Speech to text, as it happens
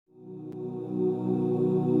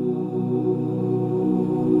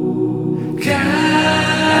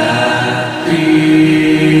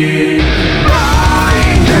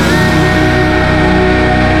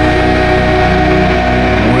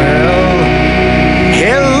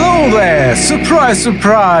Surprise,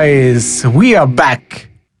 surprise! We are back.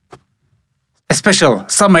 A special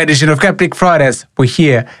summer edition of Captic Fridays. We're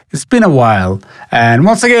here. It's been a while. And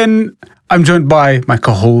once again, I'm joined by my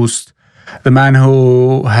co-host, the man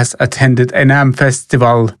who has attended a NAMM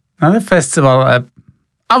festival. Not a festival.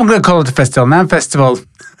 I'm going to call it a festival. NAMM festival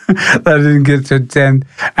that I didn't get to attend.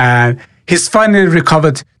 And he's finally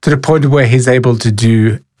recovered to the point where he's able to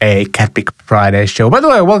do a Captic Friday show. By the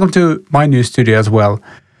way, welcome to my new studio as well.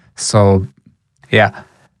 So, yeah.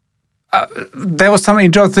 There was some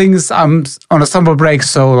intro things. I'm on a summer break,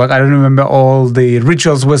 so I don't remember all the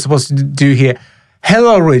rituals we're supposed to do here.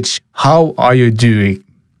 Hello, Rich. How are you doing?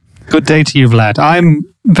 Good day to you, Vlad. I'm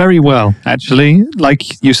very well, actually.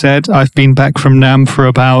 Like you said, I've been back from NAMM for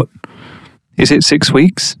about, is it 6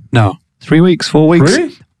 weeks? No, 3 weeks, 4 weeks?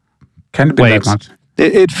 Really? Can it be that much?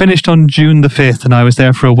 It finished on June the 5th, and I was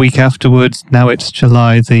there for a week afterwards. Now it's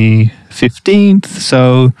July the 15th,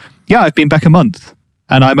 so yeah, I've been back a month.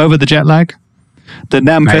 And I'm over the jet lag. The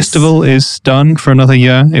NAMM festival is done for another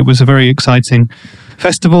year. It was a very exciting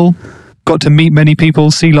festival. Got to meet many people,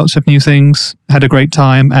 see lots of new things, had a great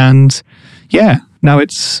time. And yeah, now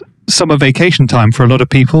it's summer vacation time for a lot of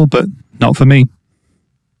people, but not for me.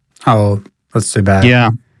 Oh, that's too bad. Yeah.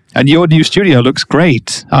 And your new studio looks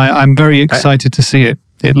great. I'm very excited to see it.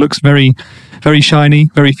 It looks very, very shiny,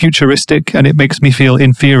 very futuristic, and it makes me feel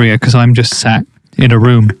inferior because I'm just sat in a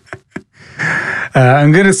room.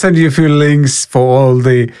 I'm going to send you a few links for all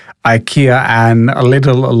the IKEA and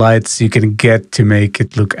little lights you can get to make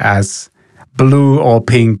it look as blue or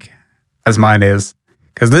pink as mine is.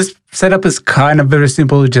 Because this setup is kind of very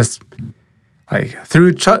simple, just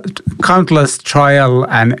through countless trial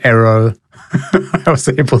and error, I was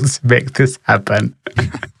able to make this happen.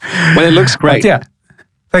 Well, it looks great. But yeah,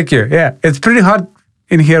 thank you. Yeah, it's pretty hot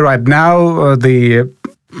in here right now. The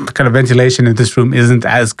kind of ventilation in this room isn't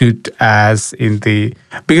as good as in the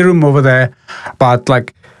bigger room over there, but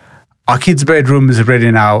our kids' bedroom is ready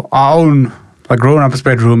now. Our own grown-ups'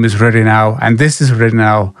 bedroom is ready now, and this is ready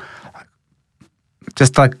now.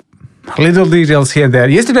 Just little details here and there.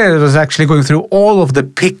 Yesterday I was actually going through all of the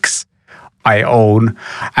pics I own,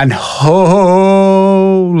 and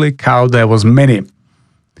holy cow, there was many.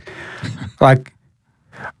 What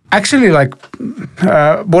I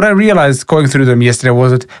realized going through them yesterday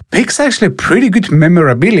was that pics actually pretty good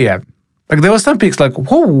memorabilia. There were some pics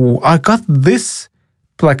whoa, I got this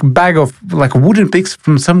bag of wooden pics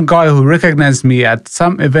from some guy who recognized me at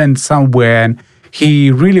some event somewhere, and he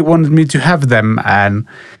really wanted me to have them, and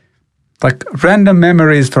random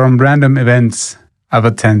memories from random events I've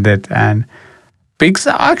attended, and pics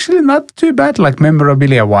are actually not too bad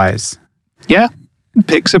memorabilia wise. Yeah,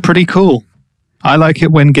 pics are pretty cool. I like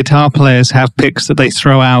it when guitar players have picks that they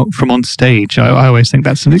throw out from on stage. I always think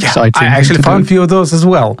that's an exciting I actually found a few of those as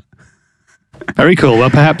well. Very cool. Well,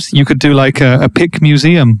 perhaps you could do a pick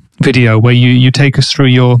museum video where you take us through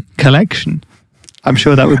your collection. I'm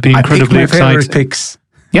sure that would be incredibly exciting. I picked my favorite picks.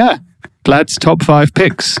 Yeah. Vlad's top 5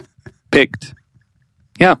 picks. Picked.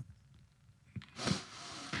 Yeah.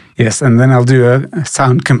 Yes, and then I'll do a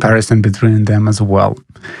sound comparison between them as well.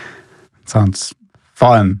 Sounds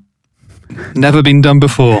fun. Never been done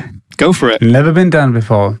before. Go for it. Never been done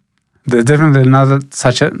before. There's definitely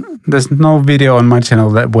there's no video on my channel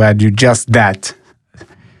where I do just that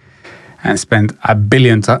and spend a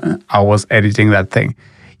billion hours editing that thing.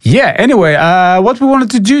 Yeah, anyway, what we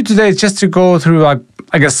wanted to do today is just to go through, I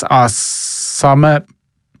guess, our summer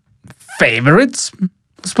favorites.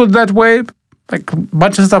 Let's put it that way. A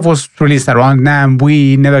bunch of stuff was released around NAMM.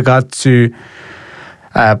 We never got to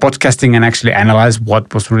podcasting and actually analyze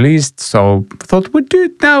what was released. So I thought we'd do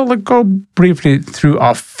it now. Go briefly through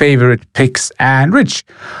our favorite picks. And Rich,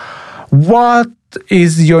 what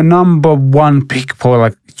is your number one pick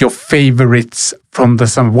for your favorites from the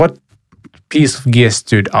summer? What piece of gear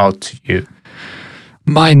stood out to you?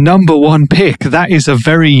 My number one pick, that is a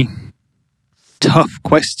very tough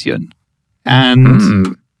question.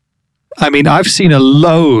 And I mean, I've seen a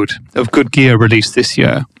load of good gear released this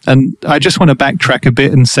year. And I just want to backtrack a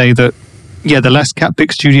bit and say that, yeah, the last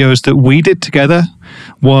Catpic Studios that we did together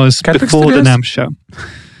was before the NAMM show.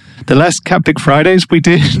 The last Catpic Fridays we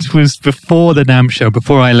did was before the NAMM show,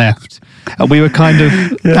 before I left. And we were kind of,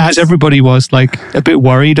 as everybody was, a bit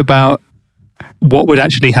worried about what would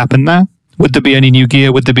actually happen there. Would there be any new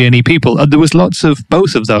gear? Would there be any people? There was lots of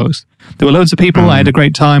both of those. There were loads of people. I had a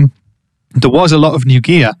great time. There was a lot of new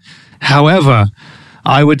gear. However,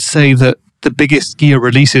 I would say that the biggest gear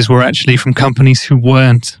releases were actually from companies who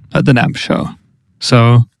weren't at the NAMM show.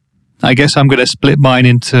 So I guess I'm going to split mine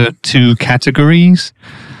into 2 categories.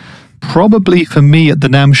 probably for me at the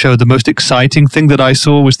NAMM show, the most exciting thing that I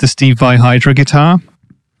saw was the Steve Vai Hydra guitar.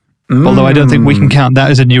 Although I don't think we can count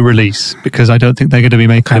that as a new release because I don't think they're going to be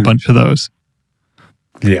making a bunch of those.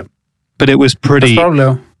 Yeah. But it was pretty.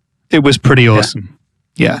 It was pretty awesome.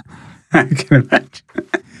 Yeah. I can imagine.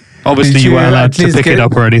 Obviously, you weren't allowed to pick it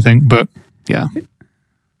up or anything, but yeah.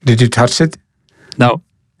 Did you touch it? No.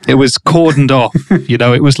 It was cordoned off,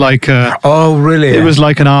 it was like oh, really? It was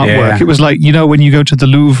like an artwork. It was like, when you go to the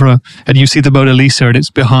Louvre and you see the Mona Lisa and it's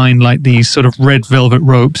behind like these sort of red velvet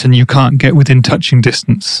ropes and you can't get within touching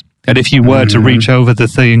distance. And if you were to reach over the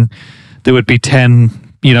thing, there would be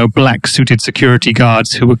 10, black suited security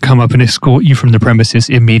guards who would come up and escort you from the premises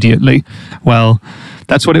immediately. Well,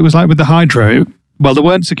 that's what it was like with the Hydra. Well, there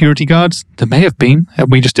weren't security guards. There may have been,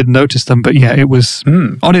 and we just didn't notice them. But yeah, it was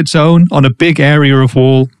on its own, on a big area of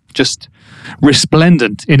wall, just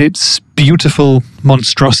resplendent in its beautiful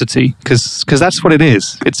monstrosity, because that's what it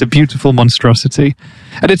is. It's a beautiful monstrosity.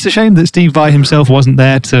 And it's a shame that Steve Vai himself wasn't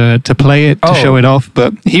there to play it, to show it off,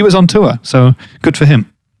 but he was on tour, so good for him.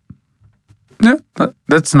 Yeah,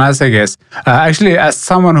 that's nice, I guess. Actually, as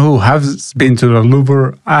someone who has been to the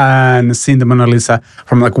Louvre and seen the Mona Lisa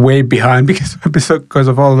from like way behind because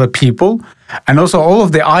of all the people, and also all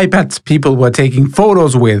of the iPads people were taking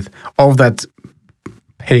photos with of that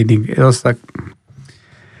painting. It was like,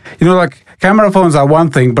 like camera phones are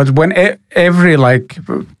one thing, but when every like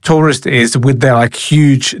tourist is with their like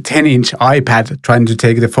huge 10-inch iPad trying to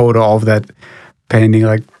take the photo of that painting,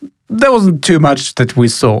 like there wasn't too much that we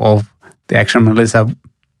saw of the actual Mona Lisa.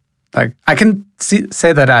 Like I can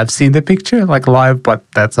say that I've seen the picture like live, but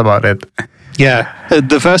that's about it. Yeah,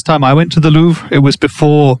 the first time I went to the Louvre, it was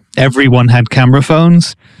before everyone had camera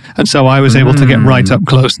phones, and so I was able to get right up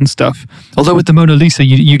close and stuff. Although with the Mona Lisa,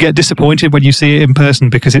 you get disappointed when you see it in person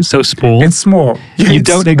because it's so small. It's small. You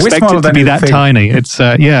don't expect it to be that tiny. It's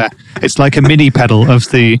it's like a mini pedal of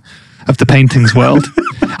the paintings world.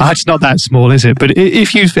 It's not that small, is it? But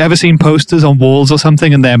if you've ever seen posters on walls or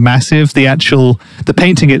something and they're massive, the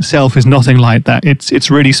painting itself is nothing like that.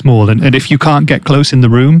 It's really small. And if you can't get close in the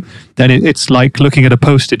room, then it's like looking at a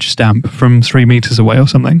postage stamp from 3 meters away or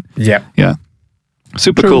something. Yeah. Yeah.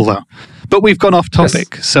 Super cool, though. But we've gone off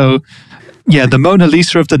topic. Yes. So, yeah, the Mona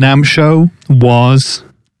Lisa of the NAMM show was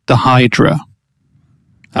the Hydra.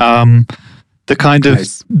 The kind of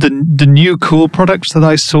the new cool products that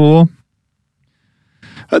I saw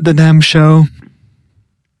at the NAMM show,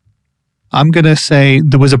 I'm going to say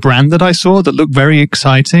there was a brand that I saw that looked very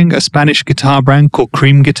exciting, a Spanish guitar brand called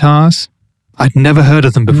Cream Guitars. I'd never heard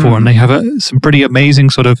of them before, and they have some pretty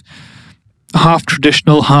amazing sort of half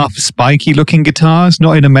traditional, half spiky looking guitars,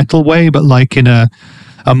 not in a metal way, but like in a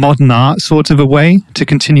modern art sort of a way to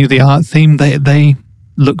continue the art theme. They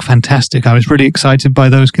look fantastic. I was really excited by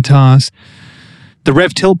those guitars. The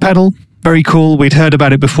Rev Tilt pedal, very cool. We'd heard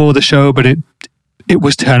about it before the show, but it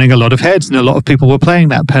was turning a lot of heads and a lot of people were playing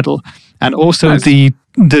that pedal. And also the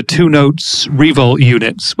 2 Notes Revolt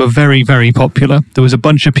units were very, very popular. There was a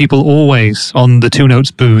bunch of people always on the 2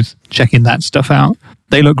 Notes booth checking that stuff out.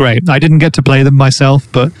 They look great. I didn't get to play them myself,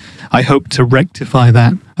 but I hope to rectify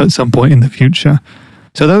that at some point in the future.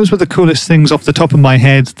 So those were the coolest things off the top of my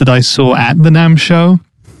head that I saw at the NAMM show.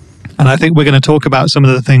 And I think we're going to talk about some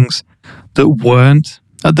of the things that weren't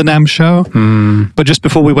at the NAMM show. But just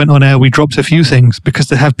before we went on air, we dropped a few things because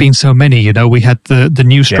there have been so many. We had the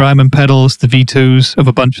new Strymon pedals, the V2s of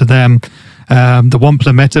a bunch of them. The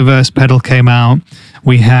Wampler Metaverse pedal came out.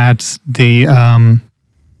 We had the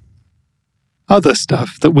other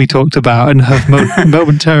stuff that we talked about and have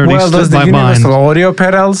momentarily slipped my mind. Well, there's the Universal Audio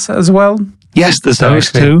pedals as well. Yes, there's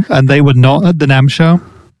those too, and they were not at the NAMM show.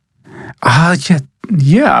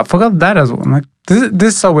 Yeah, I forgot that as well. Like,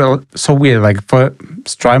 this is so weird. Like, for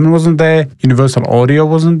Strymon wasn't there, Universal Audio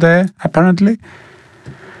wasn't there, apparently.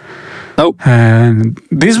 Nope. And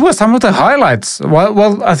these were some of the highlights.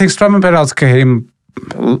 Well, I think Strymon pedals came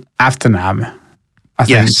after NAMM.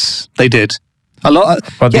 Yes, they did. A lot.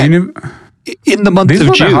 But in the month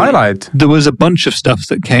of June, there was a bunch of stuff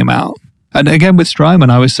that came out. And again, with Strymon,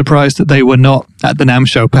 I was surprised that they were not at the NAMM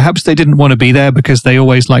show. Perhaps they didn't want to be there because they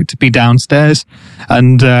always like to be downstairs,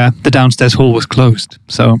 and the downstairs hall was closed.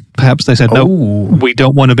 So perhaps they said, no, we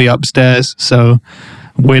don't want to be upstairs, so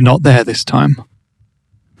we're not there this time.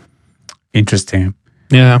 Interesting.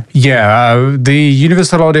 Yeah. Yeah, the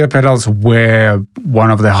Universal Audio pedals were one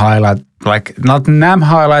of the highlights, like not NAMM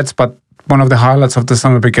highlights, but one of the highlights of the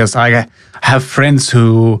summer, because I have friends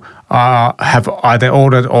who have either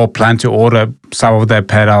ordered or plan to order some of their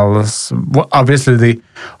pedals. Well, obviously, the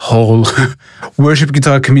whole worship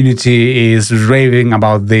guitar community is raving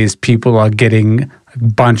about these. People are getting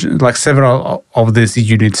like several of these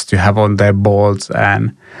units to have on their boards,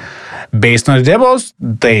 and based on the demos,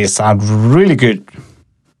 they sound really good.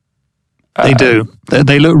 They do.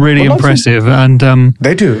 They look really impressive, and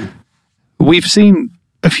they do. We've seen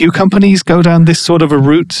a few companies go down this sort of a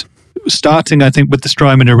route, starting, I think, with the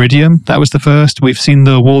Strymon Iridium. That was the first. We've seen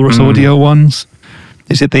the Walrus Audio ones.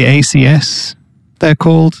 Is it the ACS they're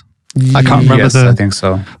called? I can't remember I think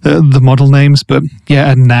so. the model names, but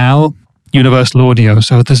yeah, and now Universal Audio.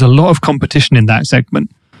 So there's a lot of competition in that segment.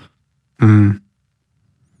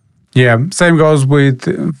 Yeah, same goes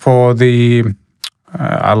for the,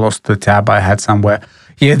 I lost the tab I had somewhere.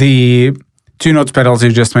 Yeah, the 2-note pedals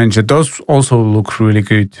you just mentioned, those also look really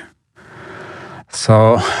good.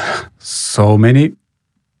 So many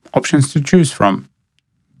options to choose from.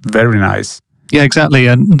 Very nice. Yeah, exactly.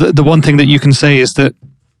 And the one thing that you can say is that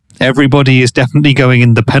everybody is definitely going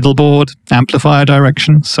in the pedal board amplifier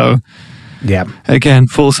direction. So yeah, again,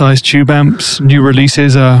 full-size tube amps, new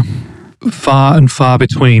releases are far and far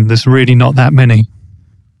between. There's really not that many.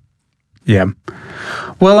 Yeah.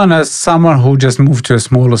 Well, and as someone who just moved to a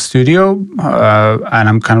smaller studio, and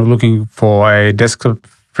I'm kind of looking for a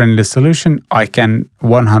desktop-friendly solution, I can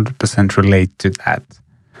 100% relate to that.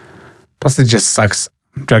 Plus, it just sucks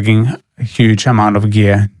dragging a huge amount of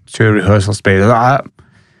gear to a rehearsal space.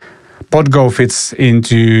 PodGo fits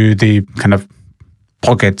into the kind of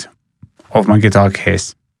pocket of my guitar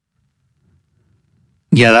case.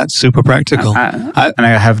 Yeah, that's super practical. And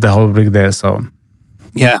I have the whole rig there, so...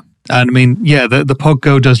 Yeah, and I mean, yeah, the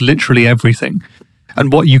PodGo does literally everything.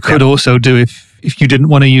 And what you could also do if you didn't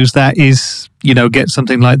want to use that is, get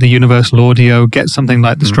something like the Universal Audio, get something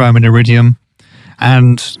like the Strymon Iridium,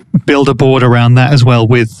 and build a board around that as well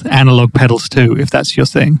with analog pedals too, if that's your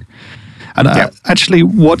thing. And actually,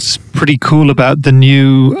 what's pretty cool about the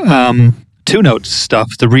new 2-note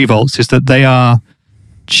stuff, the Revolts, is that they are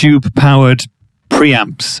tube-powered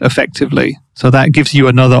preamps, effectively. So that gives you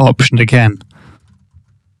another option again.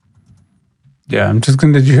 Yeah, I'm just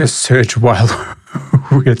going to do a search while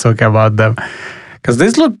we're talking about them. Because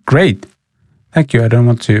these look great. Thank you. I don't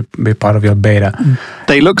want to be part of your beta.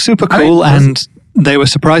 They look super cool, and they were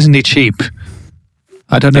surprisingly cheap.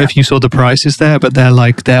 I don't know if you saw the prices there, but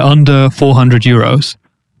they're under 400 euros,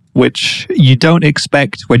 which you don't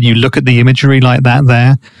expect when you look at the imagery like that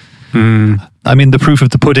there. I mean, the proof of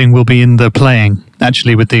the pudding will be in the playing,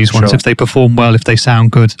 actually, with these ones. If they perform well, if they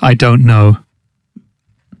sound good, I don't know.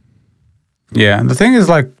 Yeah, the thing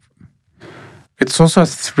is, it's also a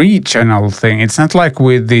 3-channel thing. It's not like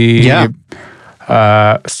with the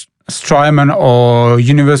Strymon or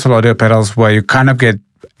Universal Audio pedals where you kind of get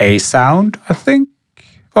a sound, I think.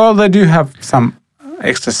 Well, they do have some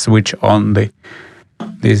extra switch on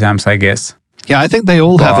these amps, I guess. Yeah, I think they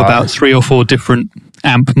all have about 3 or 4 different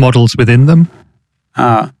amp models within them.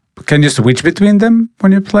 Can you switch between them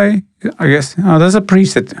when you play? I guess. Oh, there's a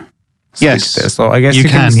preset switch there. So I guess you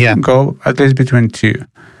can go at least between 2.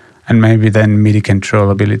 And maybe then MIDI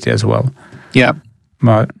controllability as well. Yeah.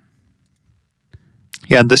 But...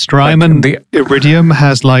 Yeah, the Strymon Iridium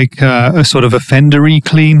has a sort of a Fender-y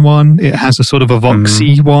clean one. It has a sort of a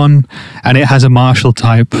Voxy one. And it has a Marshall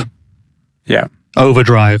type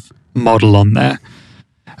overdrive model on there.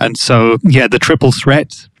 And so, the triple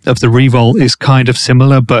threat of the Revolt is kind of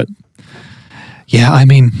similar. But, I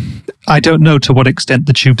mean, I don't know to what extent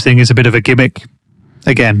the tube thing is a bit of a gimmick.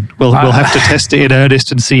 Again, we'll have to test it in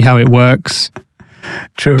earnest and see how it works.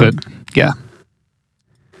 True. But, yeah.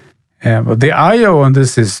 Yeah, but the I/O on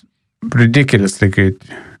this is ridiculously good.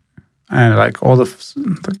 And I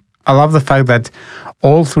love the fact that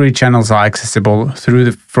all 3 channels are accessible through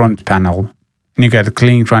the front panel. And you get a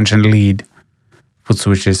clean, crunch, and lead foot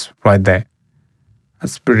switches right there.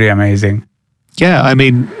 That's pretty amazing. Yeah, I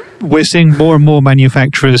mean, we're seeing more and more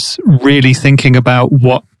manufacturers really thinking about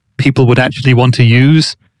what people would actually want to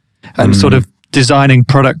use and sort of designing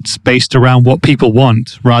products based around what people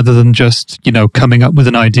want rather than just, coming up with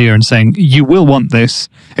an idea and saying, you will want this.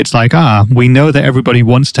 It's like, we know that everybody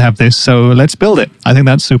wants to have this, so let's build it. I think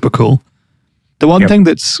that's super cool. The one thing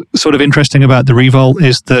that's sort of interesting about the Revolt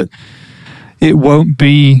is that it won't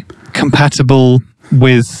be compatible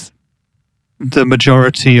with the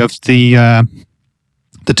majority of the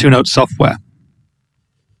 2-note software.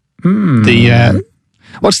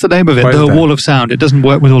 What's the name of it? The Wall of Sound. It doesn't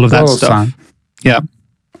work with all of that stuff. Sound. Yeah.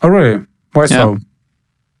 Oh, really? Why so?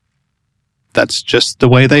 That's just the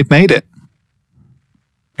way they've made it.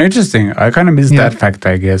 Interesting. I kind of missed that fact,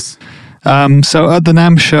 I guess. So at the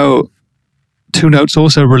NAMM show, 2-Notes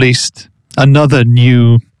also released another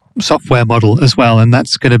new software model as well, and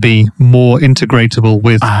that's going to be more integratable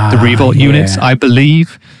with the Revolt units, I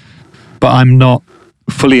believe. But I'm not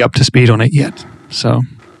fully up to speed on it yet. So,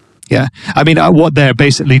 yeah. I mean, what they're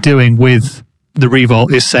basically doing with the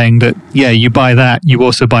Revolt is saying that, yeah, you buy that, you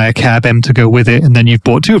also buy a Cab M to go with it, and then you've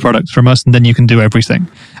bought 2 products from us, and then you can do everything.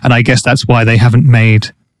 And I guess that's why they haven't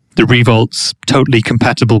made the Revolts totally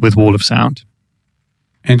compatible with Wall of Sound.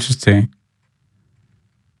 Interesting.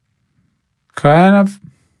 Kind of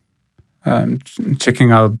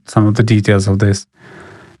checking out some of the details of this.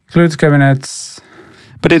 Includes cabinets.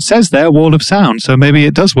 But it says there Wall of Sound, so maybe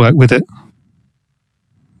it does work with it.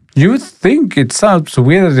 You would think it sounds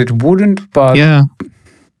weird that it wouldn't, but... Yeah.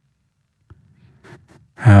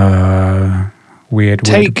 Weird.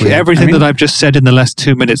 Take everything that I've just said in the last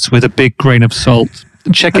 2 minutes with a big grain of salt.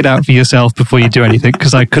 Check it out for yourself before you do anything,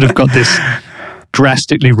 because I could have got this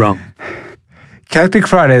drastically wrong. Celtic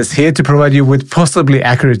Friday is here to provide you with possibly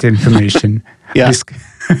accurate information. Yeah.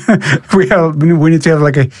 We need to have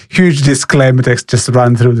like a huge disclaimer text just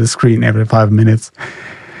run through the screen every 5 minutes.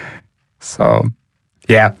 So,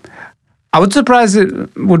 yeah. I would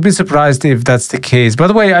be surprised if that's the case. By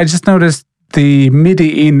the way, I just noticed the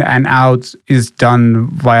MIDI in and out is done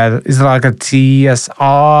via, is like a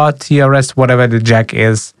TSR, TRS, whatever the jack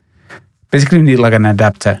is. Basically, you need like an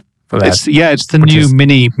adapter for that. It's the new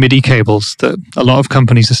mini MIDI cables that a lot of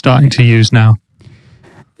companies are starting to use now.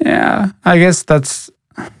 Yeah, I guess that's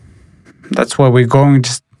where we're going.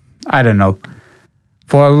 Just, I don't know.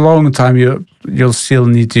 For a long time, you'll still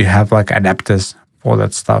need to have like adapters for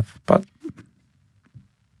that stuff, but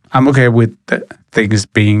I'm okay with things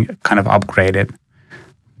being kind of upgraded.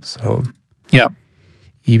 So, yeah.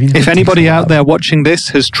 Even if anybody out there watching this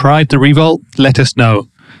has tried the Revolt, let us know.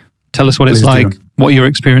 Tell us what it's like, what your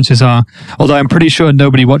experiences are. Although I'm pretty sure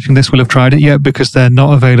nobody watching this will have tried it yet because they're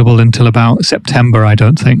not available until about September, I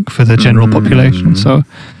don't think, for the general population. So,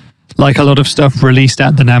 like a lot of stuff released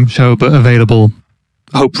at the NAMM show, but available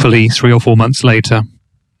hopefully 3 or 4 months later.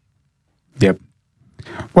 Yep.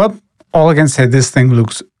 Well, all I can say, this thing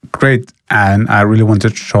looks great, and I really want to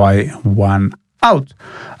try one out.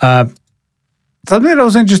 Something that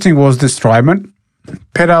was interesting was the Strymon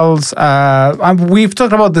pedals. We've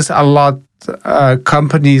talked about this a lot.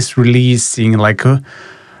 Companies releasing like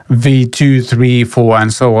V2, 3, 4,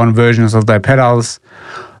 and so on versions of their pedals.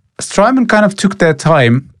 Strymon kind of took their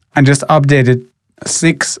time and just updated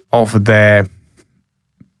 6 of their,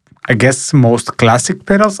 I guess, most classic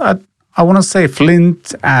pedals. I want to say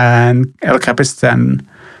Flint and El Capistan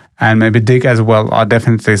and maybe Dig as well are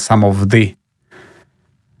definitely some of the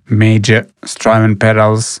major Strymon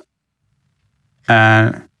pedals.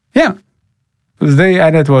 Yeah, they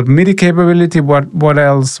added MIDI capability. What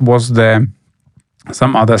else was there?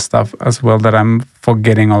 Some other stuff as well that I'm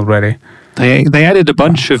forgetting already. They added a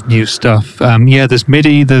bunch of new stuff. There's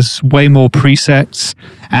MIDI, there's way more presets,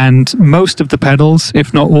 and most of the pedals,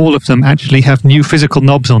 if not all of them, actually have new physical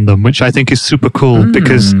knobs on them, which I think is super cool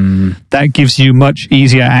because that gives you much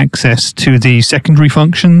easier access to the secondary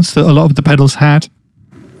functions that a lot of the pedals had.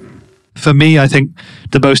 For me, I think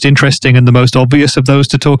the most interesting and the most obvious of those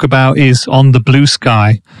to talk about is on the Blue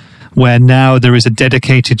Sky, where now there is a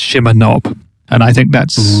dedicated shimmer knob. And I think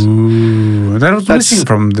that's... Ooh, that was missing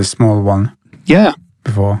from the small one. Yeah.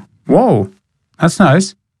 Before. Whoa, that's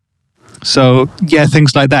nice. So, yeah,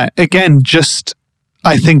 things like that. Again, just,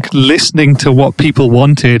 I think, listening to what people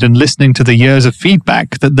wanted and listening to the years of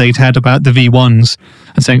feedback that they'd had about the V1s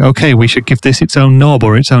and saying, okay, we should give this its own knob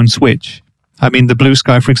or its own switch. I mean, the Blue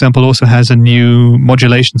Sky, for example, also has a new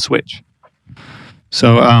modulation switch.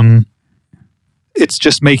 So, it's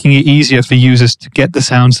just making it easier for users to get the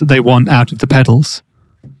sounds that they want out of the pedals.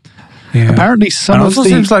 Yeah. Apparently some and of also the...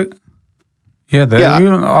 seems like... Yeah, they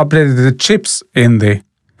even updated the chips in the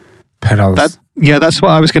pedals. That's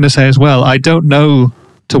what I was going to say as well. I don't know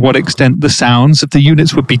to what extent the sounds of the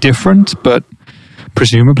units would be different, but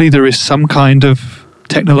presumably there is some kind of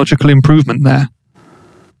technological improvement there.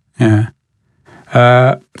 Yeah.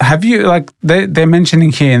 Have you, like, they're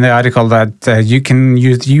mentioning here in the article that you can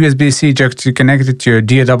use the USB-C jack to connect it to your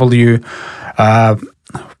DAW.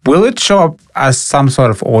 Will it show up as some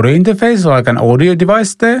sort of audio interface, or like an audio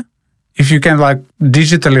device there? If you can, like,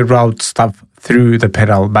 digitally route stuff through the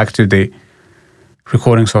pedal back to the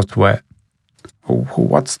recording software.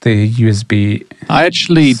 What's the USB? I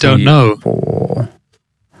actually don't know. Oh,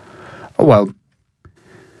 well,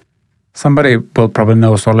 somebody will probably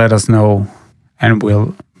know, so let us know. And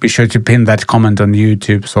we'll be sure to pin that comment on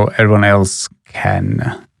YouTube so everyone else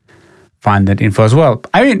can find that info as well.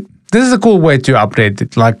 I mean, this is a cool way to update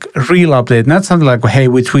it, like real update. Not something like, hey,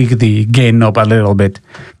 we tweaked the gain knob a little bit.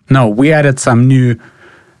 No, we added some new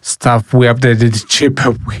stuff. We updated the chip.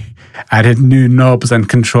 We added new knobs and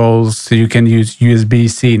controls so you can use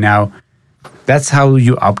USB-C now. That's how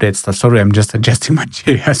you update stuff. Sorry, I'm just adjusting my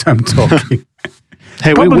chair as I'm talking.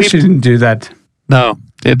 Hey, Probably shouldn't do that. No,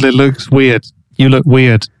 it looks weird. You look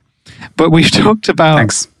weird. But we've talked about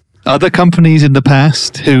Thanks. other companies in the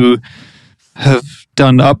past who have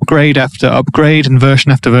done upgrade after upgrade and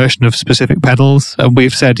version after version of specific pedals. And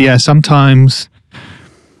we've said, yeah, sometimes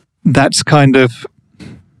that's kind of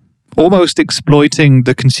almost exploiting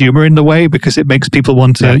the consumer in the way, because it makes people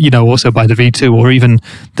want to, also buy the V2 or even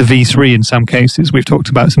the V3 in some cases. We've talked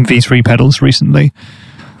about some V3 pedals recently.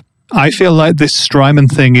 I feel like this Strymon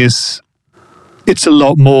thing it's a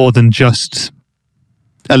lot more than just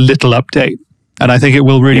a little update. And I think it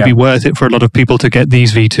will really be worth it for a lot of people to get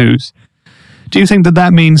these V2s. Do you think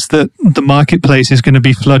that means that the marketplace is going to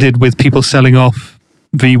be flooded with people selling off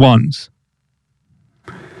V1s?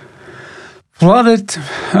 Flooded?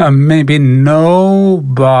 Maybe no,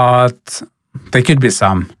 but there could be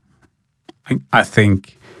some. I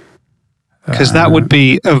think. Because that would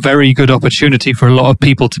be a very good opportunity for a lot of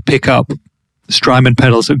people to pick up Strymon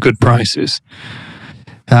pedals at good prices.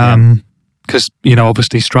 Because,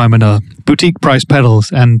 obviously Strymon are boutique price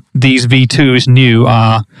pedals, and these V2s new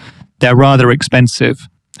they're rather expensive.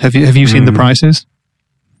 Have you seen the prices?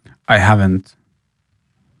 I haven't.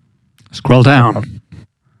 Scroll down.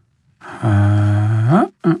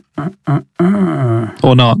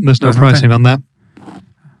 Or not. There's no pricing on that.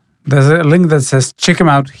 There's a link that says check them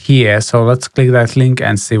out here. So let's click that link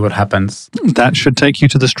and see what happens. That should take you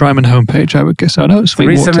to the Strymon homepage, I would guess. Oh no,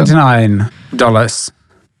 Sweetwater. $379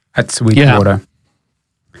 at Sweetwater.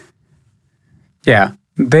 Yeah,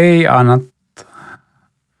 they are not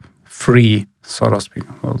free, so to speak.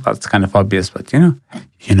 Well, that's kind of obvious, but you know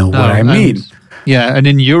what I mean. And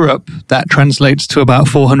in Europe, that translates to about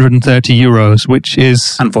 430 euros, which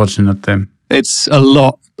is... Unfortunately. It's a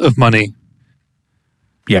lot of money.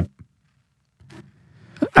 Yep.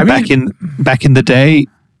 Back in the day,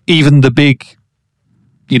 even the big,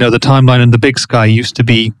 the Timeline and the Big Sky used to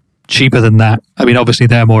be cheaper than that. I mean, obviously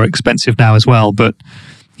they're more expensive now as well, but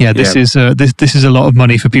this is a lot of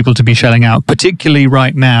money for people to be shelling out, particularly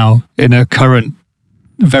right now in a current,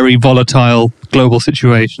 very volatile global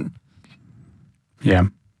situation. Yeah.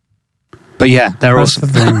 But they're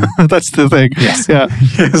awesome. That's the thing. Yes. Yeah.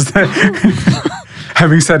 Yes.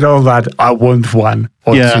 Having said all that, I want one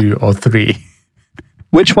or two or three.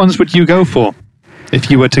 Which ones would you go for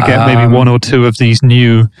if you were to get maybe one or two of these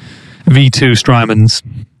new V2 Strymons?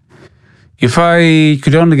 If I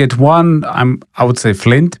could only get one, I would say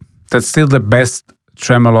Flint. That's still the best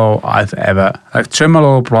tremolo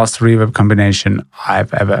tremolo plus reverb combination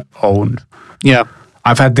I've ever owned. Yeah.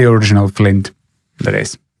 I've had the original Flint, that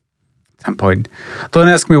is, at some point. Don't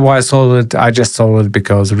ask me why I sold it. I just sold it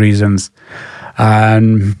because reasons.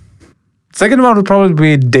 And second one would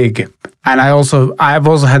probably be Dig. And I've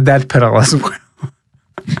also had that pedal as well.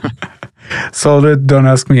 Sold it, don't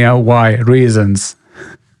ask me why, reasons.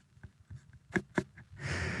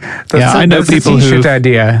 I know people who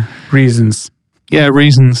idea. Reasons. Yeah,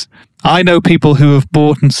 reasons. I know people who have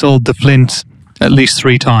bought and sold the Flint at least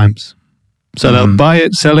 3 times. So they'll buy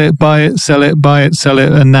it, sell it, buy it, sell it, buy it, sell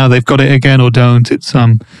it, and now they've got it again or don't. It's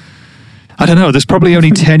I don't know. There's probably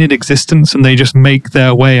only 10 in existence, and they just make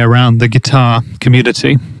their way around the guitar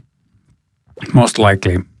community. Most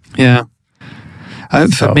likely. Yeah.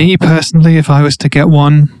 For me personally, if I was to get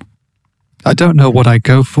one, I don't know what I'd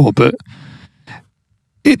go for, but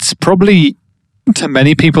it's probably, to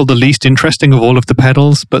many people, the least interesting of all of the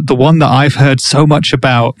pedals, but the one that I've heard so much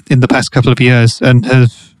about in the past couple of years and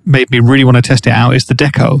has made me really want to test it out is the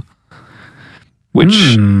Deco,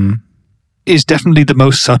 which is definitely the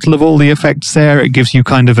most subtle of all the effects there. It gives you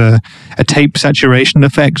kind of a tape saturation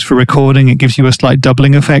effect for recording. It gives you a slight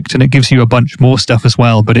doubling effect, and it gives you a bunch more stuff as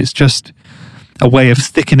well, but it's just a way of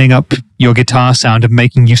thickening up your guitar sound and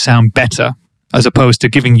making you sound better, as opposed to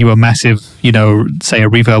giving you a massive, say a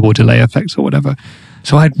reverb or delay effect or whatever.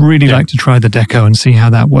 So I'd really like to try the Deco and see how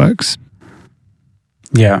that works.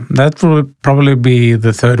 Yeah, that will probably be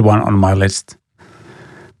the third one on my list.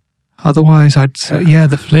 Otherwise, I'd say,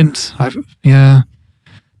 the Flint. The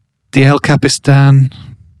El Capistan.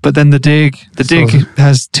 But then the Dig. The Dig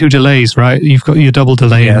has 2 delays, right? You've got your double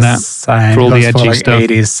delay in that for all the edgy stuff.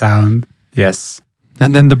 80s sound. Yes.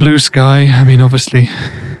 And then the Blue Sky. I mean, obviously,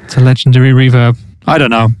 it's a legendary reverb. I don't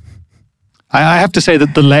know. I have to say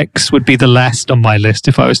that the Lex would be the last on my list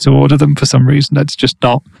if I was to order them for some reason. That's just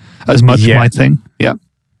not as much my thing. Yeah.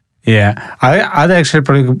 Yeah. I'd actually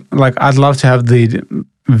probably, I'd love to have the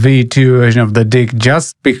V2 version of the Dig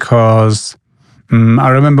just because I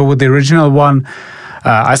remember with the original one,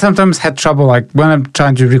 I sometimes had trouble, when I'm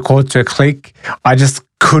trying to record to a click, I just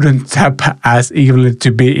couldn't tap as evenly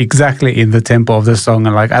to be exactly in the tempo of the song.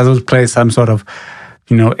 And like, as I would play some sort of,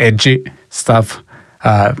 edgy stuff.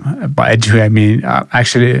 By edgy, I mean,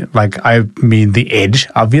 actually, like, I mean the edge,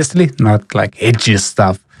 obviously, not like edgy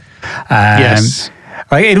stuff. Yes.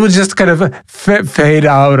 Like, it would just kind of fade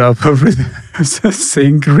out of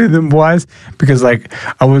sync rhythm-wise, because, like,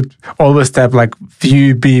 I would always tap, like,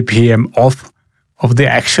 few BPM off of the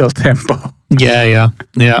actual tempo. Yeah.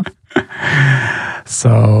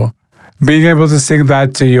 So, being able to sing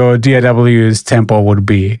that to your DAW's tempo would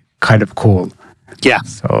be kind of cool. Yeah.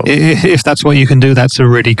 So, if that's what you can do, that's a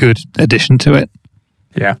really good addition to it.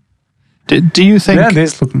 Yeah. Do you think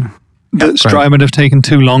that Strymon have taken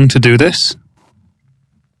too long to do this?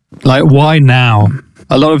 Like, why now?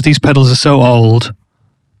 A lot of these pedals are so old.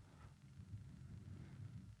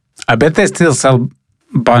 I bet they still sell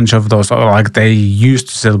a bunch of those, or like they used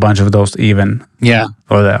to sell a bunch of those even. Yeah.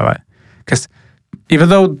 Or they're like, because even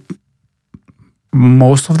though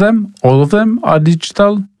most of them, all of them are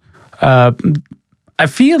digital, I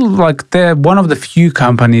feel like they're one of the few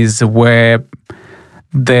companies where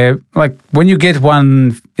they're like, when you get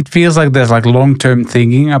one, it feels like there's like long-term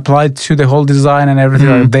thinking applied to the whole design and everything.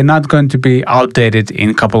 Like, they're not going to be outdated in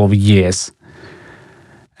a couple of years.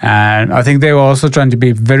 And I think they were also trying to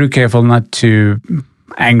be very careful not to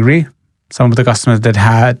angry some of the customers that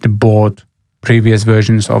had bought previous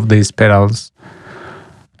versions of these pedals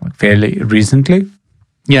like fairly recently.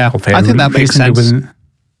 Yeah, I think that makes sense.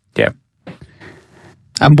 Yeah.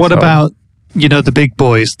 And what about, the big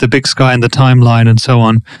boys, the Big Sky and the Timeline and so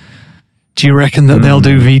on? Do you reckon that they'll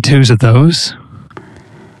do V2s of those?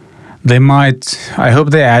 They might. I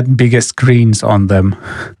hope they add bigger screens on them.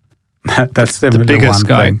 That's the bigger one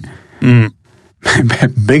Sky. Thing.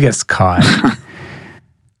 Bigger Sky.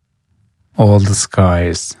 All the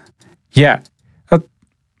skies. Yeah.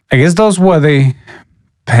 I guess those were the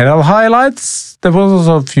pedal highlights. There was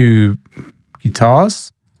also a few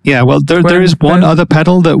guitars. Yeah, well, there is one other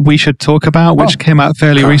pedal that we should talk about, which came out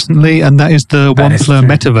fairly recently, and that is the Wampler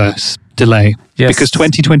Metaverse delay. Yes. Because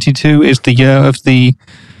 2022 is the year of the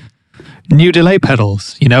new delay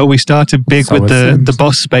pedals. We started big with the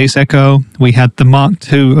Boss Space Echo. We had the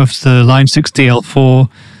Mark II of the Line 6 DL4,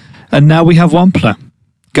 and now we have Wampler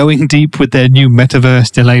going deep with their new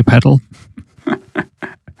Metaverse delay pedal.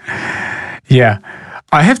 Yeah.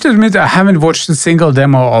 I have to admit, I haven't watched a single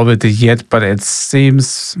demo of it yet, but it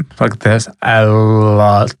seems like there's a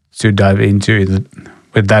lot to dive into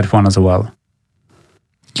with that one as well.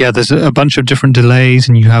 Yeah, there's a bunch of different delays,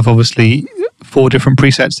 and you have obviously 4 different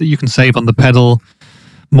presets that you can save on the pedal,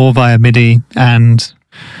 more via MIDI. And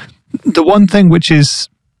the one thing which is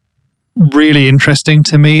really interesting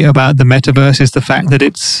to me about the Metaverse is the fact that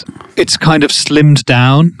it's kind of slimmed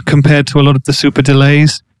down compared to a lot of the super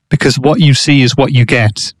delays. Because what you see is what you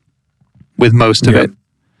get with most of it.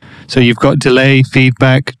 So you've got delay,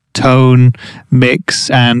 feedback, tone, mix,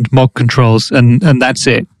 and mod controls, and that's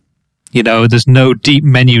it. There's no deep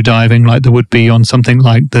menu diving like there would be on something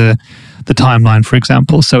like the Timeline, for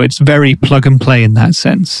example. So it's very plug and play in that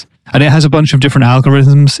sense. And it has a bunch of different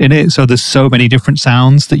algorithms in it, so there's so many different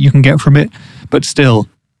sounds that you can get from it. But still,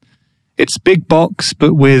 it's big box,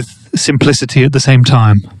 but with simplicity at the same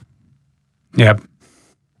time. Yep.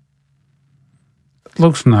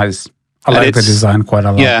 Looks nice. I like the design quite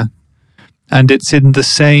a lot. Yeah. And it's in the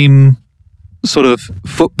same sort of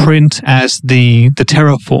footprint as the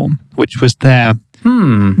Terraform, which was their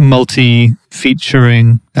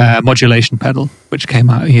multi-featuring modulation pedal, which came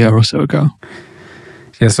out a year or so ago.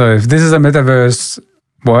 Yeah, so if this is a Metaverse,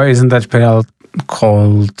 why isn't that pedal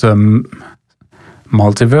called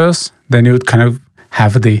Multiverse? Then you would kind of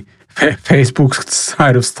have the Facebook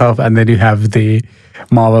side of stuff, and then you have the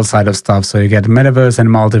Marvel side of stuff. So you get Metaverse and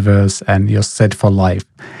Multiverse, and you're set for life.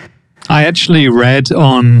 I actually read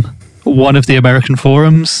on one of the American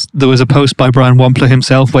forums, there was a post by Brian Wampler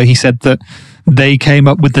himself where he said that they came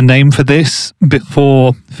up with the name for this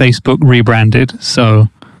before Facebook rebranded. So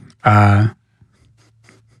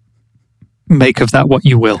make of that what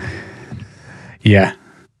you will. Yeah.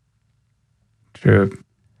 True.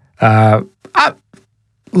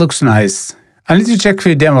 Looks nice. I need to check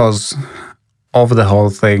for demos of the whole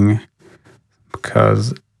thing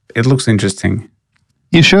because it looks interesting.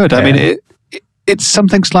 You should. Yeah. I mean, it's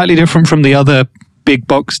something slightly different from the other big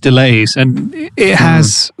box delays, and it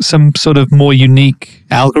has some sort of more unique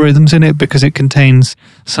algorithms in it because it contains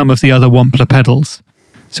some of the other Wampler pedals.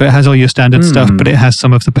 So it has all your standard stuff, but it has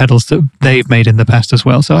some of the pedals that they've made in the past as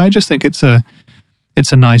well. So I just think it's a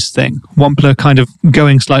nice thing. Wampler kind of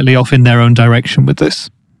going slightly off in their own direction with this.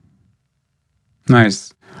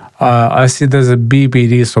 Nice. I see there's a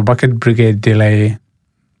BBD, so Bucket Brigade delay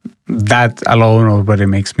that alone already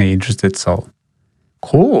makes me interested. So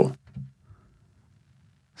cool.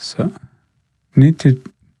 So need to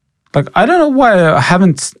I don't know why I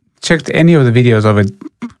haven't checked any of the videos of it.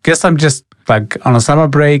 Guess I'm just on a summer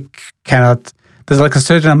break. There's a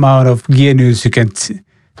certain amount of gear news you can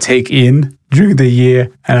take in during the year,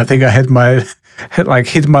 and I think I hit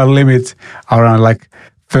my limit around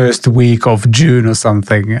first week of June or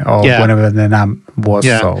something, or whenever the NAMM was.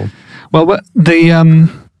 Yeah. So well, the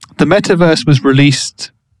metaverse was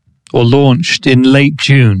released or launched in late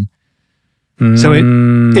June. So it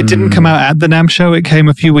didn't come out at the NAMM show, it came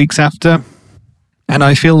a few weeks after. And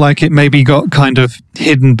I feel like it maybe got kind of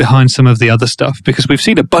hidden behind some of the other stuff, because we've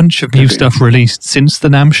seen a bunch of new stuff released since the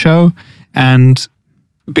NAMM show. And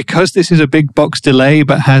because this is a big box delay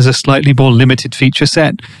but has a slightly more limited feature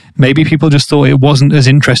set, maybe people just thought it wasn't as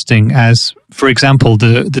interesting as, for example,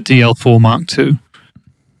 the DL4 Mark II.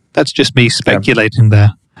 That's just me speculating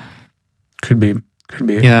there. Could be.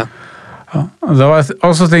 Yeah. Though I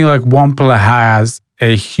also think Wampler has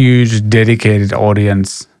a huge dedicated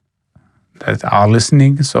audience that are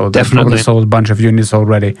listening, so they've probably sold a bunch of units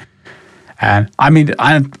already. And I mean,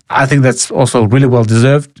 I think that's also really well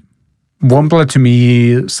deserved. Wampler to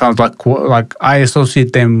me sounds like I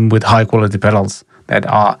associate them with high quality pedals that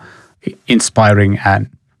are inspiring and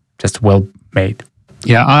just well made.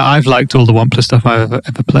 Yeah, I've liked all the Wampler stuff I've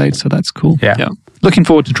ever played, so that's cool. Yeah. Looking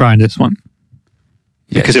forward to trying this one.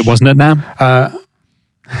 Because it wasn't at NAMM.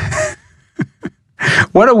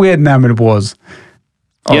 What a weird NAMM it was.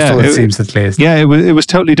 Also, it seems at least. Yeah, it was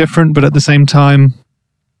totally different, but at the same time,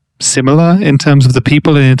 similar in terms of the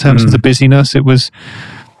people and in terms of the busyness. It was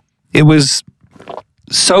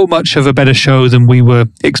so much of a better show than we were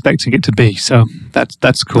expecting it to be. So that's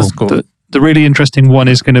cool. That's cool. The really interesting one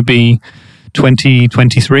is going to be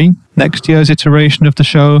 2023, next year's iteration of the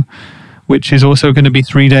show, which is also going to be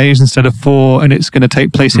 3 days instead of 4, and it's going to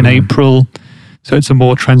take place in April. So it's a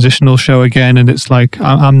more transitional show again, and it's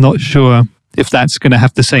I'm not sure if that's going to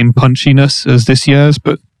have the same punchiness as this year's,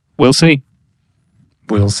 but we'll see.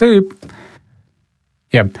 We'll see.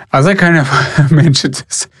 Yeah, as I kind of mentioned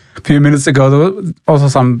this a few minutes ago, there were also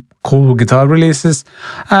some cool guitar releases.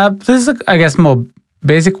 This is, I guess, more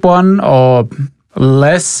basic one, or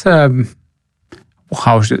less,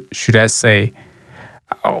 how should I say?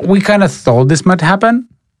 We kind of thought this might happen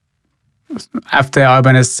after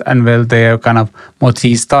Ibanez unveiled their kind of more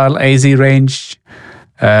T-style AZ range.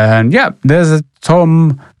 And there's a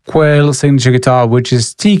Tom Quayle signature guitar, which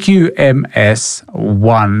is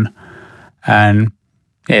TQMS1. And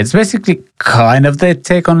it's basically kind of their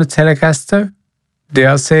take on the Telecaster,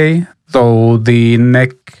 dare I say, though the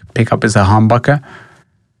neck pickup is a humbucker.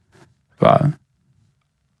 But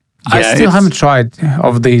I still haven't tried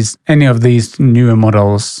any of these newer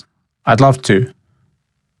models. I'd love to.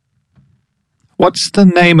 What's the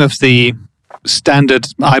name of the standard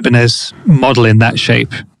Ibanez model in that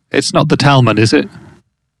shape? It's not the Talman, is it?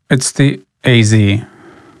 It's the AZ.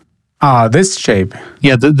 This shape.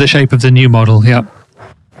 Yeah, the shape of the new model, yeah.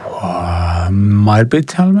 Might be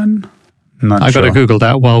Talman? Not I got to Google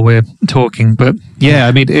that while we're talking, but yeah,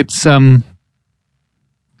 I mean, it's a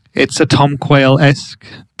Tom Quayle-esque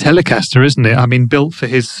Telecaster, isn't it? I mean, built for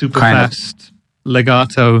his super fast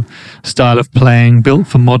legato style of playing, built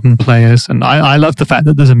for modern players. And I love the fact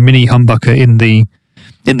that there's a mini humbucker in the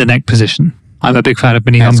neck position. I'm a big fan of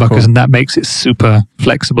mini humbuckers, and that makes it super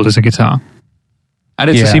flexible as a guitar. And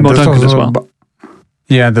it's a Seymour Duncan as well.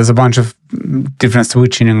 There's a bunch of different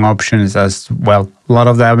switching options as well. A lot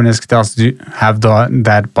of the Ibanez guitars do have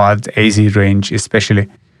that, but AZ range especially.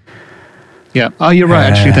 Yeah. Oh, you're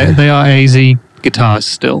right. Actually, they are AZ guitars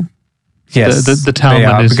still. Yes, the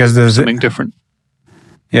Talman is because there's something different.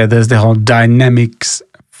 Yeah, there's the whole Dynamics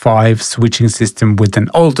 5 switching system with an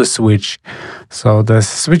alter switch. So there's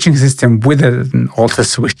a switching system with an alter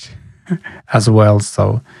switch as well.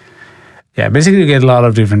 So yeah, basically you get a lot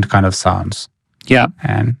of different kind of sounds. Yeah,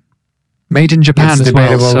 and made in Japan as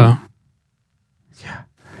well. So yeah,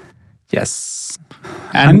 yes,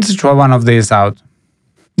 and I need to try one of these out.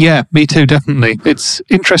 Yeah, me too, definitely. It's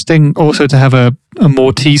interesting also to have a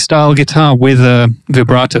more T-style guitar with a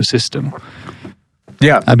vibrato system.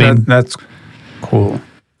 Yeah, I mean, that's cool.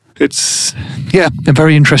 It's, a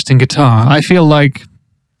very interesting guitar. I feel like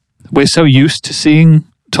we're so used to seeing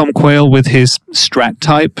Tom Quayle with his Strat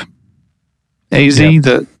type AZ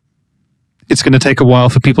that it's going to take a while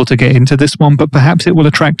for people to get into this one, but perhaps it will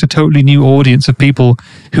attract a totally new audience of people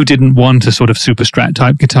who didn't want a sort of super Strat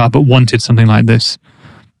type guitar but wanted something like this.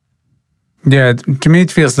 Yeah, to me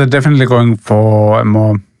it feels they're definitely going for a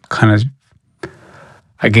more kind of,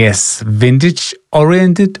 I guess,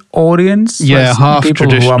 vintage-oriented audience. Yeah, like half people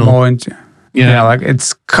traditional. who are more into, like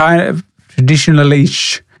it's kind of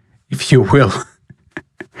traditional-ish, if you will.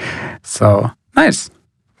 So, nice.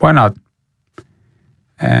 Why not?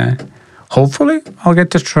 Hopefully, I'll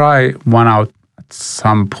get to try one out at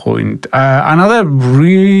some point. Another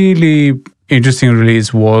really interesting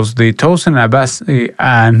release was the Tosin Abasi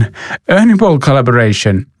and Ernie Ball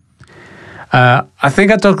collaboration. I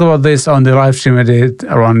think I talked about this on the live stream I did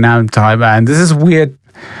around now time, and this is weird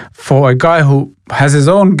for a guy who has his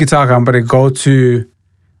own guitar company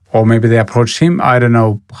or maybe they approached him. I don't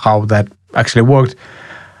know how that actually worked,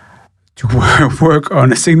 to work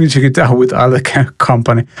on a signature guitar with other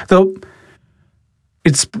company. Though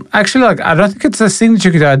it's actually like, I don't think it's a signature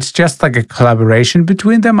guitar, it's just like a collaboration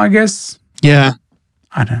between them, I guess. Yeah.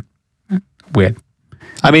 I don't know. Weird.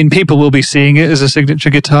 I mean, people will be seeing it as a signature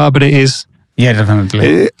guitar, but it is... Yeah,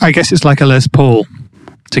 definitely. I guess it's like a Les Paul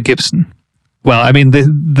to Gibson. Well, I mean,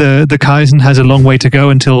 the Kaizen has a long way to go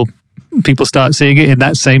until people start seeing it in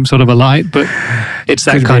that same sort of a light, but it's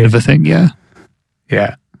that kind of a thing, yeah.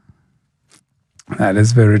 Yeah. That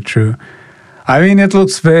is very true. I mean, it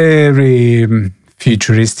looks very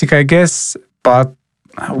futuristic, I guess, but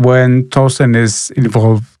when Tosin is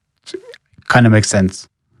involved, it kind of makes sense.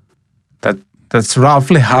 That's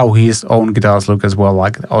roughly how his own guitars look as well,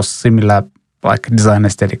 or similar like design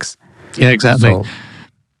aesthetics. Yeah, exactly. So,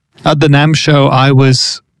 at the NAMM show, I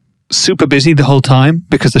was super busy the whole time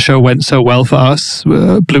because the show went so well for us.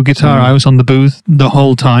 Blue Guitar, I was on the booth the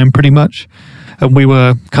whole time pretty much. And we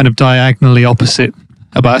were kind of diagonally opposite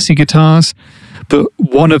Abasi guitars. But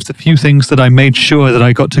one of the few things that I made sure that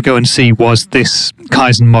I got to go and see was this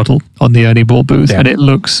Kaizen model on the Ernie Ball booth. Yeah. And it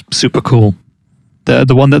looks super cool.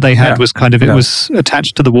 The one that they had was kind of, it was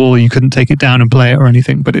attached to the wall. You couldn't take it down and play it or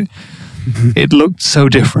anything, but it looked so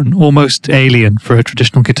different, almost alien for a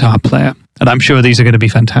traditional guitar player. And I'm sure these are going to be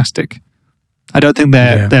fantastic. I don't think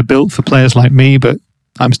they're built for players like me, but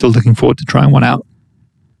I'm still looking forward to trying one out.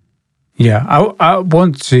 Yeah, I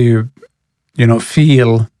want to,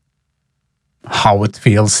 feel how it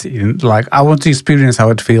feels. I want to experience how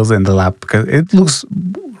it feels in the lab, because it looks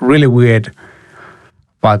really weird.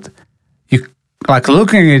 But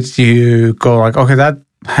looking at it, you go like, okay, that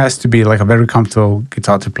has to be like a very comfortable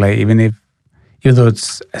guitar to play, even though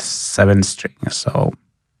it's a 7-string. So,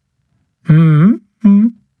 it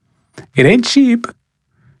ain't cheap.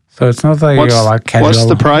 So it's not like you're like casual. What's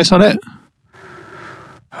the price on it?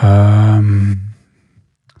 I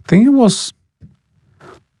think it was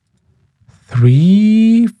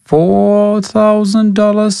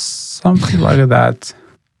 $3,000-$4,000, something like that.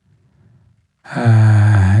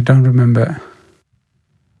 I don't remember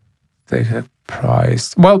the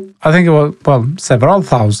price. Well, I think it was several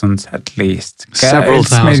thousands at least. Several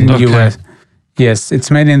thousand. Made in the US. Yes,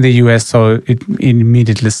 it's made in the US, so it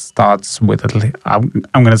immediately starts with I'm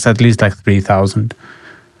going to say at least like $3,000.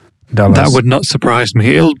 That would not surprise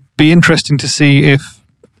me. It'll be interesting to see if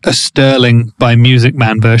a Sterling by Music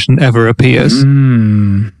Man version ever appears.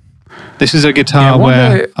 This is a guitar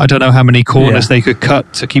where I don't know how many corners they could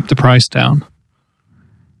cut to keep the price down.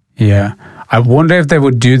 Yeah. I wonder if they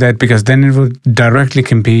would do that, because then it would directly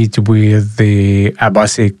compete with the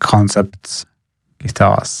Abasi Concepts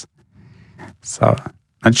guitars. So,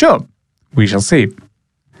 not sure. We shall see.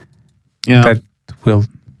 Yeah.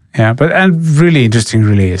 And really interesting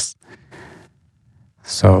release.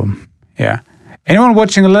 So, yeah. Anyone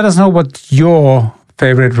watching, let us know what your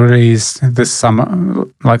favorite release this summer,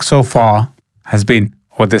 like so far, has been,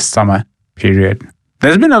 or this summer period.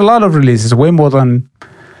 There's been a lot of releases, way more than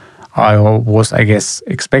I was, I guess,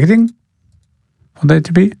 expecting for there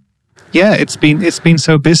to be. Yeah, it's been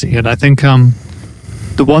so busy, and I think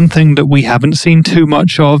the one thing that we haven't seen too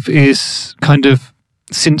much of is kind of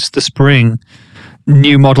since the spring,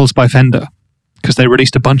 new models by Fender, because they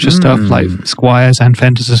released a bunch of stuff like Squiers and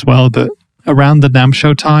Fenders as well, but around the NAMM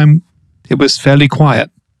show time, it was fairly quiet.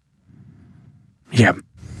 Yeah,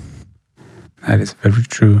 that is very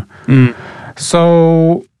true.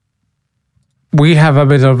 So we have a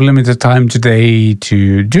bit of limited time today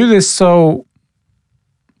to do this, so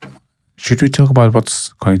should we talk about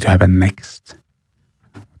what's going to happen next?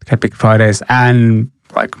 Epic Fridays and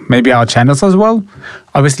like maybe our channels as well.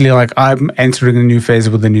 Obviously, like I'm entering a new phase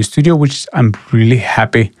with the new studio, which I'm really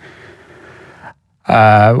happy.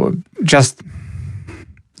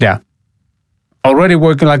 Already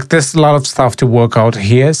working, like there's a lot of stuff to work out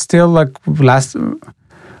here still. Like last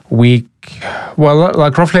week,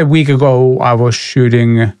 like roughly a week ago, I was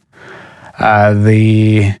shooting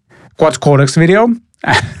the Quad Cortex video.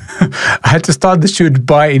 I had to start the shoot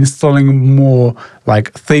by installing more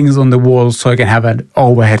like things on the wall so I can have an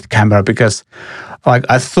overhead camera, because like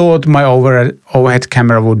I thought my overhead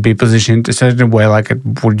camera would be positioned a certain way, like it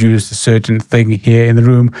would use a certain thing here in the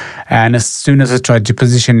room. And as soon as I tried to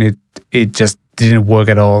position it, it just didn't work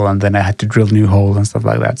at all. And then I had to drill new holes and stuff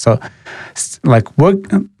like that. So like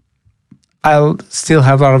I'll still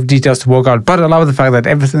have a lot of details to work out, but I love the fact that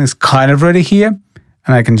everything is kind of ready here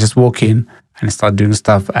and I can just walk in and start doing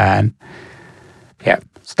stuff. And yeah,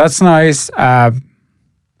 so that's nice. I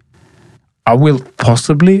will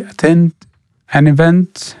possibly attend an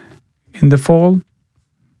event in the fall.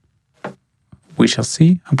 We shall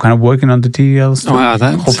see. I'm kind of working on the details. Wow,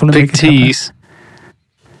 that's a big tease.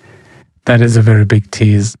 That is a very big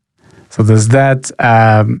tease. So there's that.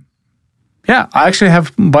 Yeah, I actually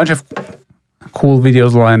have a bunch of cool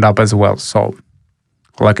videos lined up as well. So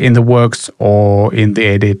like in the works or in the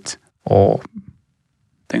edit or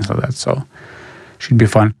things like that. So should be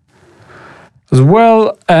fun as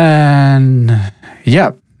well. And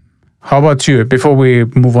yeah. How about you? Before we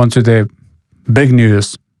move on to the big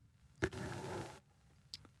news.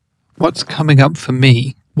 What's coming up for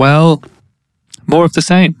me? Well, more of the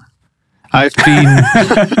same. I've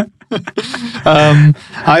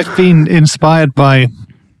been inspired by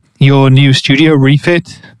your new studio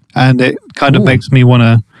refit, and it kind of makes me want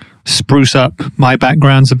to spruce up my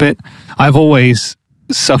backgrounds a bit. I've always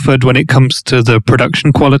suffered when it comes to the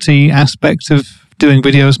production quality aspect of doing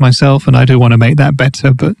videos myself, and I do want to make that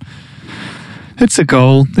better, but it's a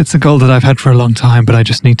goal. It's a goal that I've had for a long time, but I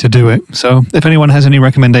just need to do it. So if anyone has any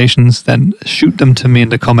recommendations, then shoot them to me in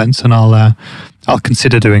the comments and I'll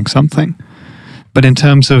consider doing something. But in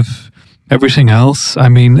terms of everything else, I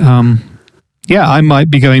mean, yeah, I might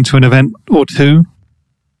be going to an event or two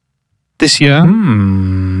this year.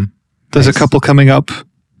 There's a couple coming up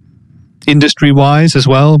industry-wise as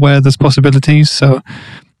well, where there's possibilities. So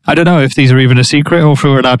I don't know if these are even a secret or if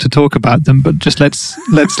we're allowed to talk about them, but just let's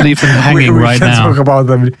leave them hanging we right can now. Talk about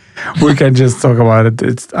them. We can just talk about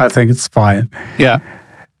it. I think it's fine. Yeah.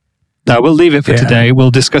 No, we'll leave it for today. We'll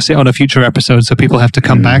discuss it on a future episode, so people have to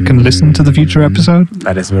come back and listen to the future episode.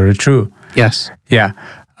 That is very true. Yes. Yeah.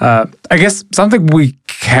 I guess something we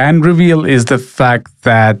can reveal is the fact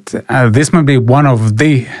that this might be one of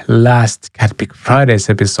the last Cat Pick Fridays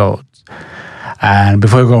episodes. And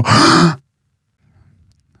before we go,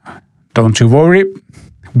 don't you worry.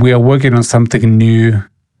 We are working on something new,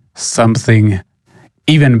 something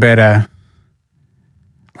even better.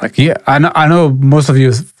 Like, yeah, I know most of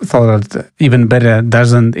you thought that even better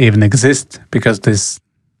doesn't even exist, because this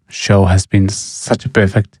show has been such a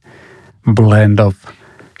perfect blend of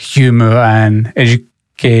humor and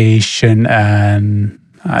education and,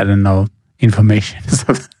 I don't know, information,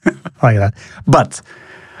 something like that. But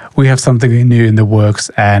we have something new in the works,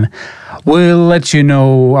 and we'll let you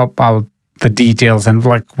know about the details and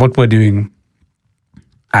like what we're doing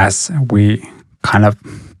as we kind of,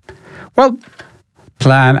 well,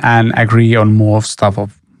 plan and agree on more stuff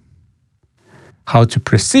of how to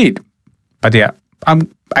proceed. But yeah,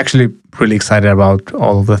 I'm actually really excited about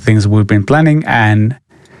all the things we've been planning, and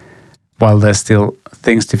while there's still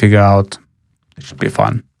things to figure out, it should be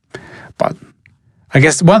fun. But I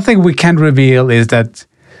guess one thing we can reveal is that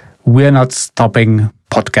we're not stopping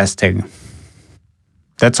podcasting.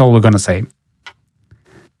 That's all we're going to say.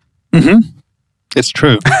 Mm-hmm. It's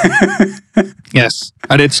true. Yes.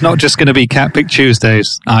 And it's not just going to be Cat Pick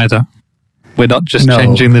Tuesdays either. We're not just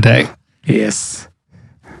changing the day. Yes.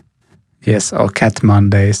 Yes, or Cat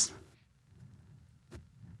Mondays.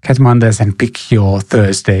 Cat Mondays and Pick Your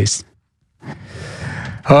Thursdays.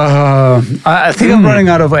 I think I'm running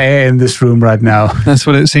out of air in this room right now. That's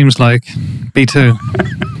what it seems like. Me too.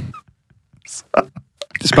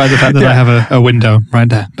 Despite the fact that I have a window right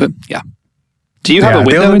there. But yeah. Do you have a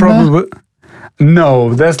window in there?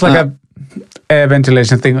 No, there's like a air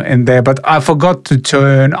ventilation thing in there, but I forgot to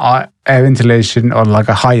turn our air ventilation on like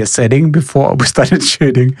a higher setting before we started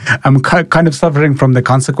shooting. I'm kind of suffering from the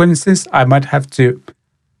consequences. I might have to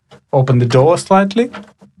open the door slightly.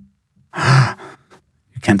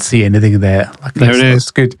 You can't see anything there. Like, there it is.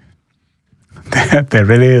 That's good. There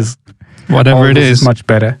really is. Whatever it is. Much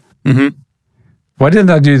better. Mm-hmm. Why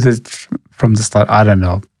didn't I do this from the start? I don't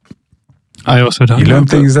know. I also don't know. You learn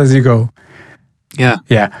things as you go. Yeah.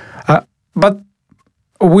 Yeah. But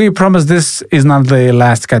we promise this is not the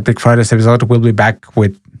last Cat Pick Fridays episode. We'll be back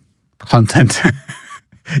with content.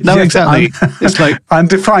 No, exactly. It's like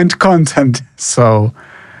undefined content. So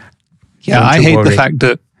yeah, I hate the fact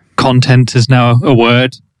that content is now a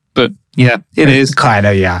word, but yeah, it is. Kind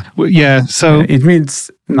of, yeah. Yeah, so it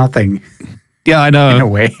means nothing. Yeah, I know. In a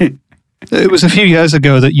way. it was a few years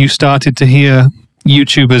ago that you started to hear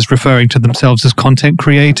YouTubers referring to themselves as content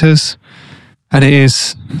creators. And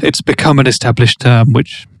it's become an established term,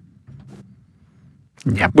 which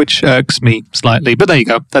irks me slightly. But there you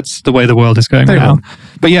go. That's the way the world is going now.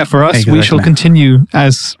 But yeah, for us, we shall continue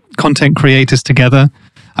as content creators together,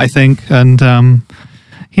 I think. And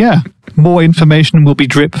more information will be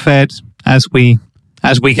drip fed as we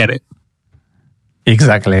get it.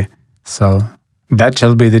 Exactly. So that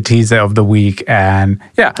shall be the teaser of the week. And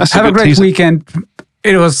have a great teaser. Weekend.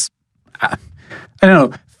 It was, I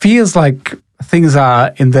don't know, feels like things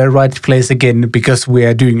are in the right place again because we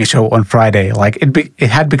are doing a show on Friday. Like it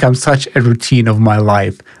had become such a routine of my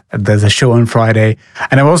life. There's a show on Friday.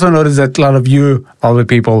 And I've also noticed that a lot of you, other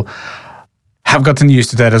people, have gotten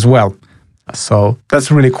used to that as well. So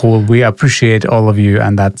that's really cool. We appreciate all of you.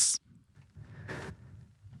 And that's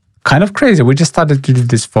kind of crazy. We just started to do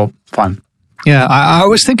this for fun. Yeah, I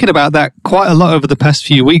was thinking about that quite a lot over the past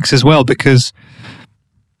few weeks as well, because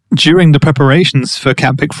during the preparations for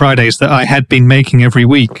Cat Pick Fridays that I had been making every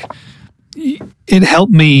week, it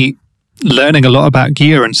helped me learning a lot about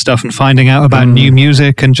gear and stuff and finding out about new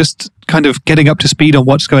music and just kind of getting up to speed on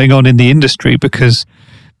what's going on in the industry, because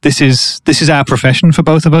this is our profession for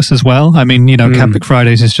both of us as well. I mean, Cat Pick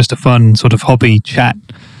Fridays is just a fun sort of hobby chat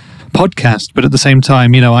podcast, but at the same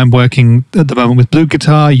time, I'm working at the moment with Blue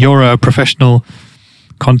Guitar. You're a professional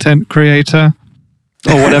content creator,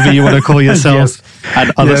 or whatever you want to call yourself,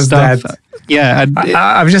 and other stuff.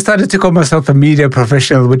 I've just started to call myself a media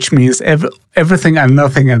professional, which means everything and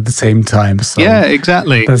nothing at the same time. So yeah,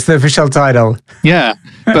 exactly. That's the official title. Yeah,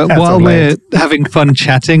 but while we're having fun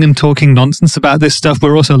chatting and talking nonsense about this stuff,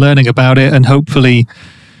 we're also learning about it and hopefully,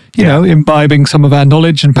 imbibing some of our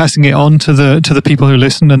knowledge and passing it on to the people who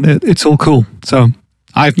listen, and it's all cool. So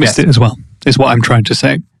I've missed it as well, is what I'm trying to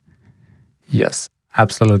say. Yes,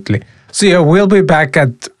 absolutely. So we'll be back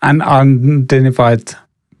at an unidentified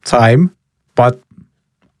time, but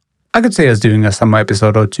I could say us doing a summer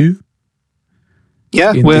episode or two.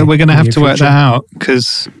 Yeah, we're going to have to work that out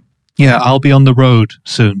because, I'll be on the road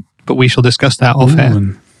soon, but we shall discuss that off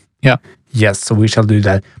air. Yeah. Yes, so we shall do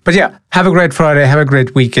that. But have a great Friday, have a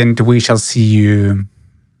great weekend. We shall see you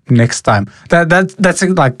next time. That's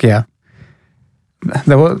like,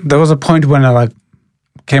 There was a point when I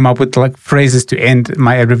came up with phrases to end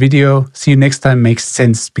my every video. See you next time makes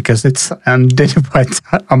sense because it's an unidentified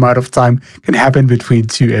amount of time can happen between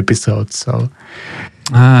two episodes. So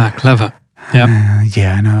clever. Yeah.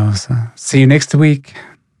 I know. So see you next week.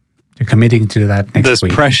 You're committing to that next week.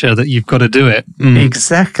 There's pressure that you've got to do it.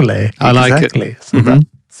 Exactly. I like it. So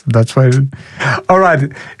that's why. All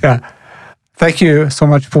right. Yeah. Thank you so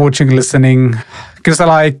much for watching, listening. Give us a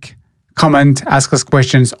like, comment, ask us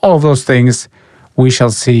questions, all of those things. We shall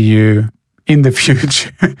see you in the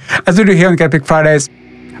future. As we do here on Cat Pick Fridays.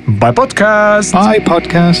 Bye, podcast. Bye,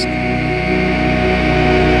 podcast.